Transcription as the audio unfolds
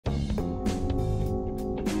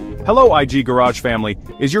Hello IG Garage family,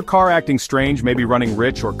 is your car acting strange, maybe running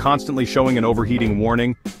rich or constantly showing an overheating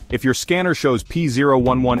warning? If your scanner shows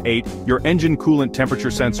P0118, your engine coolant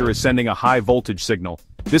temperature sensor is sending a high voltage signal.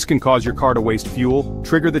 This can cause your car to waste fuel,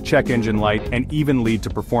 trigger the check engine light, and even lead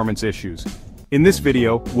to performance issues. In this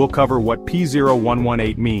video, we'll cover what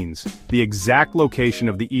P0118 means, the exact location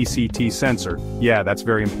of the ECT sensor, yeah, that's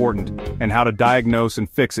very important, and how to diagnose and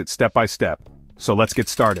fix it step by step. So let's get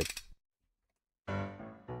started.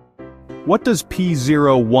 What does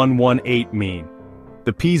P0118 mean?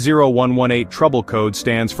 The P0118 Trouble Code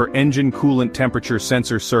stands for Engine Coolant Temperature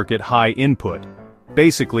Sensor Circuit High Input.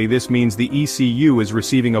 Basically, this means the ECU is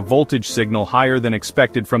receiving a voltage signal higher than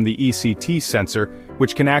expected from the ECT sensor,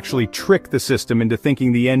 which can actually trick the system into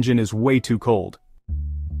thinking the engine is way too cold.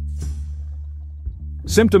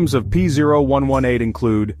 Symptoms of P0118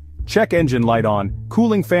 include check engine light on,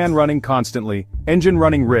 cooling fan running constantly, engine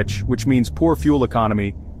running rich, which means poor fuel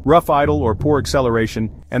economy, rough idle or poor acceleration,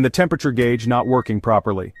 and the temperature gauge not working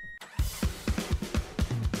properly.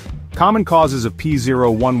 Common causes of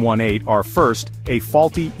P0118 are first, a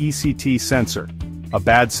faulty ECT sensor. A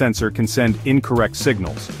bad sensor can send incorrect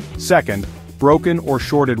signals. Second, broken or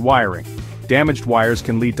shorted wiring. Damaged wires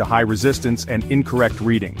can lead to high resistance and incorrect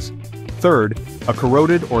readings. Third, a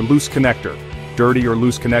corroded or loose connector. Dirty or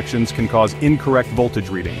loose connections can cause incorrect voltage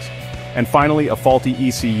readings. And finally, a faulty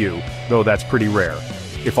ECU, though that's pretty rare.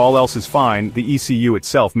 If all else is fine, the ECU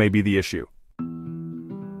itself may be the issue.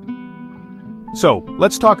 So,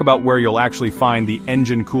 let's talk about where you'll actually find the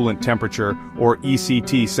engine coolant temperature, or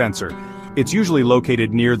ECT sensor. It's usually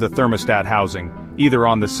located near the thermostat housing, either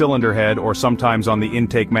on the cylinder head or sometimes on the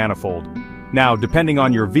intake manifold. Now, depending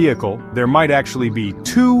on your vehicle, there might actually be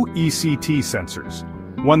two ECT sensors.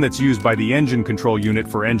 One that's used by the engine control unit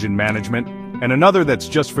for engine management, and another that's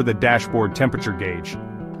just for the dashboard temperature gauge.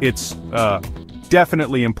 It's,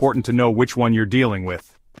 definitely important to know which one you're dealing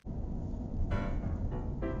with.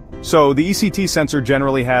 So the ECT sensor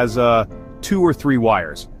generally has 2 or 3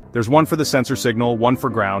 wires. There's one for the sensor signal, one for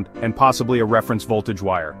ground, and possibly a reference voltage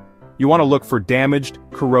wire. You want to look for damaged,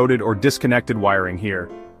 corroded, or disconnected wiring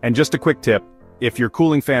here. And just a quick tip, if your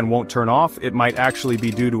cooling fan won't turn off, it might actually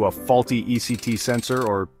be due to a faulty ECT sensor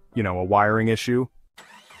or, a wiring issue.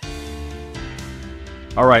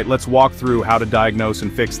 Alright, let's walk through how to diagnose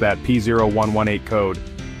and fix that P0118 code.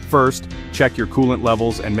 First, check your coolant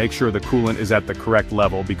levels and make sure the coolant is at the correct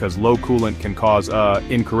level because low coolant can cause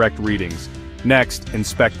incorrect readings. Next,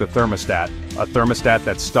 inspect the thermostat. A thermostat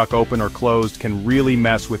that's stuck open or closed can really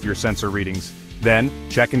mess with your sensor readings. Then,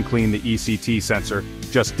 check and clean the ECT sensor.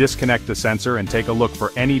 Just disconnect the sensor and take a look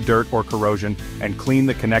for any dirt or corrosion and clean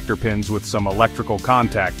the connector pins with some electrical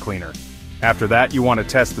contact cleaner. After that, you want to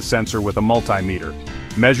test the sensor with a multimeter.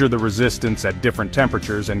 Measure the resistance at different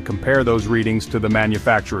temperatures and compare those readings to the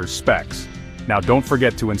manufacturer's specs. Now don't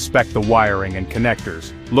forget to inspect the wiring and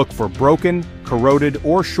connectors. Look for broken, corroded,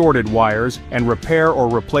 or shorted wires and repair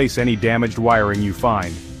or replace any damaged wiring you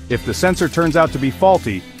find. If the sensor turns out to be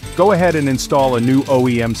faulty, go ahead and install a new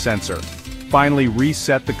OEM sensor. Finally,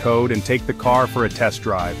 reset the code and take the car for a test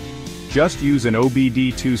drive. Just use an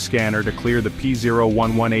OBD-II scanner to clear the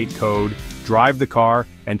P0118 code, drive the car,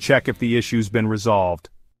 and check if the issue's been resolved.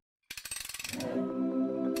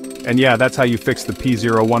 And yeah, that's how you fix the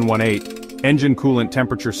P0118, Engine Coolant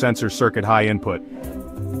Temperature Sensor Circuit High Input.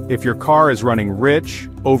 If your car is running rich,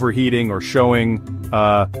 overheating, or showing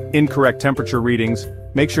incorrect temperature readings,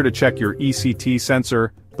 make sure to check your ECT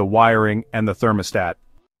sensor, the wiring, and the thermostat.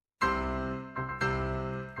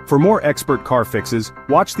 For more expert car fixes,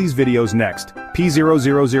 watch these videos next.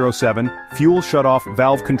 P0007, Fuel Shutoff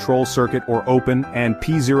Valve Control Circuit or Open, and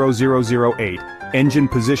P0008, Engine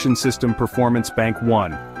Position System Performance Bank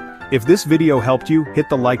 1. If this video helped you, hit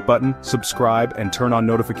the like button, subscribe, and turn on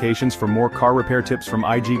notifications for more car repair tips from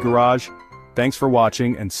IG Garage. Thanks for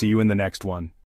watching and see you in the next one.